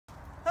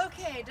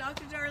Okay,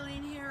 Dr.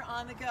 Darlene here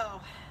on the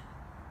go.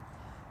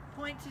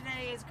 Point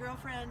today is,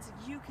 girlfriends,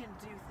 you can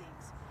do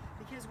things.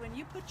 Because when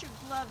you put your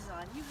gloves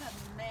on, you have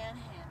man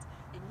hands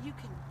and you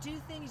can do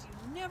things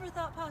you never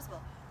thought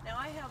possible. Now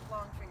I have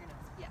long fingernails,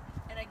 yeah,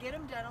 and I get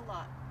them done a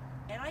lot.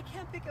 And I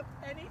can't pick up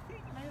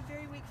anything, and I have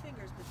very weak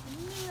fingers, but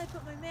the minute I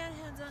put my man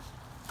hands on,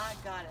 I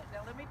got it.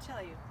 Now let me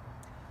tell you,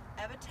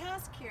 I have a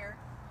task here,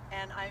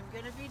 and I'm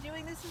going to be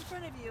doing this in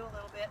front of you a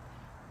little bit,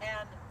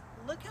 and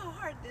look how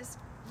hard this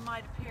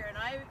might appear, and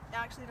I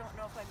actually don't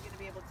know if I'm going to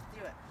be able to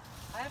do it.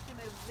 I have to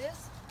move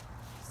this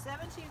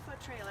 17-foot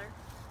trailer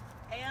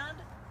and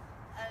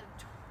a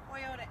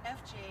Toyota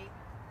FJ,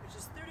 which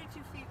is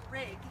 32 feet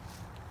rig,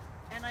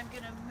 and I'm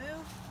going to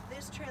move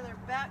this trailer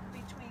back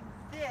between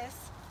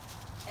this,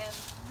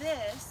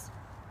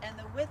 and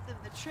the width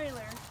of the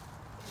trailer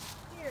is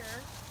here,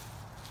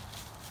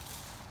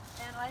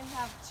 and I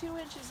have 2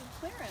 inches of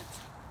clearance.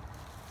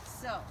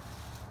 So,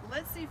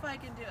 let's see if I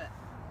can do it.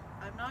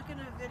 I'm not going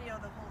to video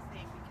the whole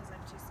thing because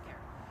I'm too scared.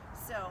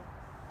 So,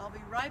 I'll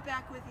be right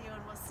back with you and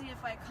we'll see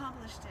if I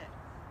accomplished it.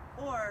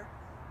 Or,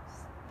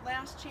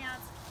 last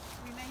chance,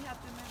 we may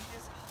have to move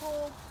this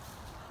whole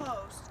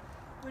post,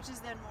 which is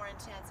then more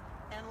intense.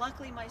 And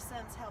luckily my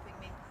son's helping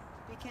me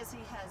because he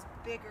has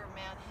bigger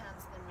man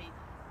hands than me.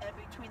 And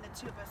between the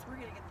two of us,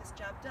 we're going to get this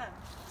job done.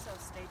 So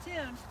stay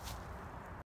tuned.